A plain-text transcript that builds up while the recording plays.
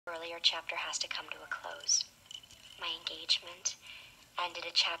Earlier chapter has to come to a close. My engagement ended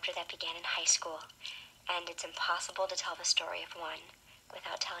a chapter that began in high school, and it's impossible to tell the story of one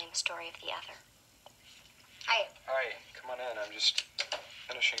without telling the story of the other. Hi. Hi, come on in. I'm just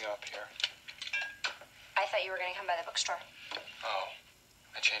finishing up here. I thought you were going to come by the bookstore. Oh,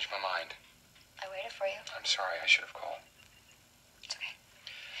 I changed my mind. I waited for you. I'm sorry, I should have called. It's okay.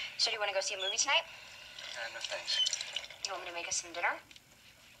 So do you want to go see a movie tonight? No, thanks. You want me to make us some dinner?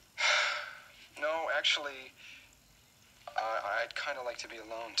 No, actually, I'd kind of like to be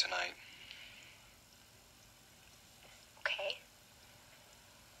alone tonight. Okay.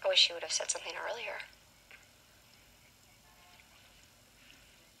 I wish you would have said something earlier.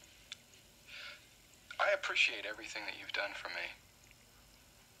 I appreciate everything that you've done for me.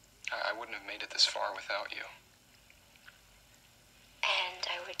 I wouldn't have made it this far without you. And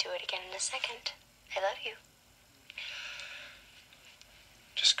I would do it again in a second. I love you.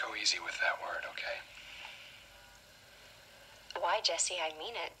 Just go easy with that word, okay? Why, Jesse? I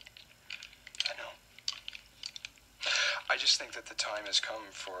mean it. I know. I just think that the time has come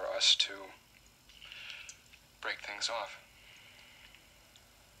for us to break things off.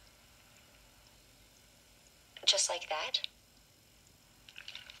 Just like that?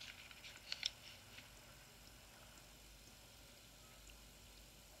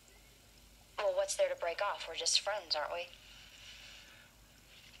 Well, what's there to break off? We're just friends, aren't we?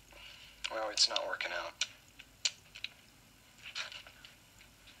 Well, it's not working out.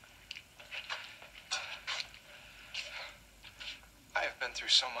 I have been through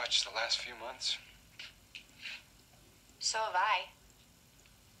so much the last few months. So have I.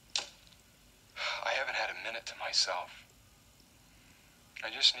 I haven't had a minute to myself. I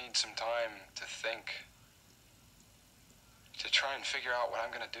just need some time to think, to try and figure out what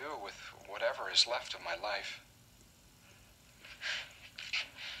I'm going to do with whatever is left of my life.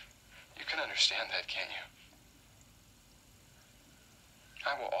 You can understand that, can't you?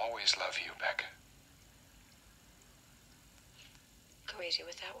 I will always love you, Becca. Go easy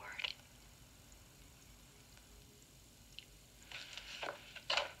with that word.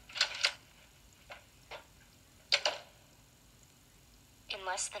 In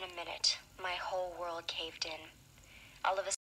less than a minute, my whole world caved in. All of a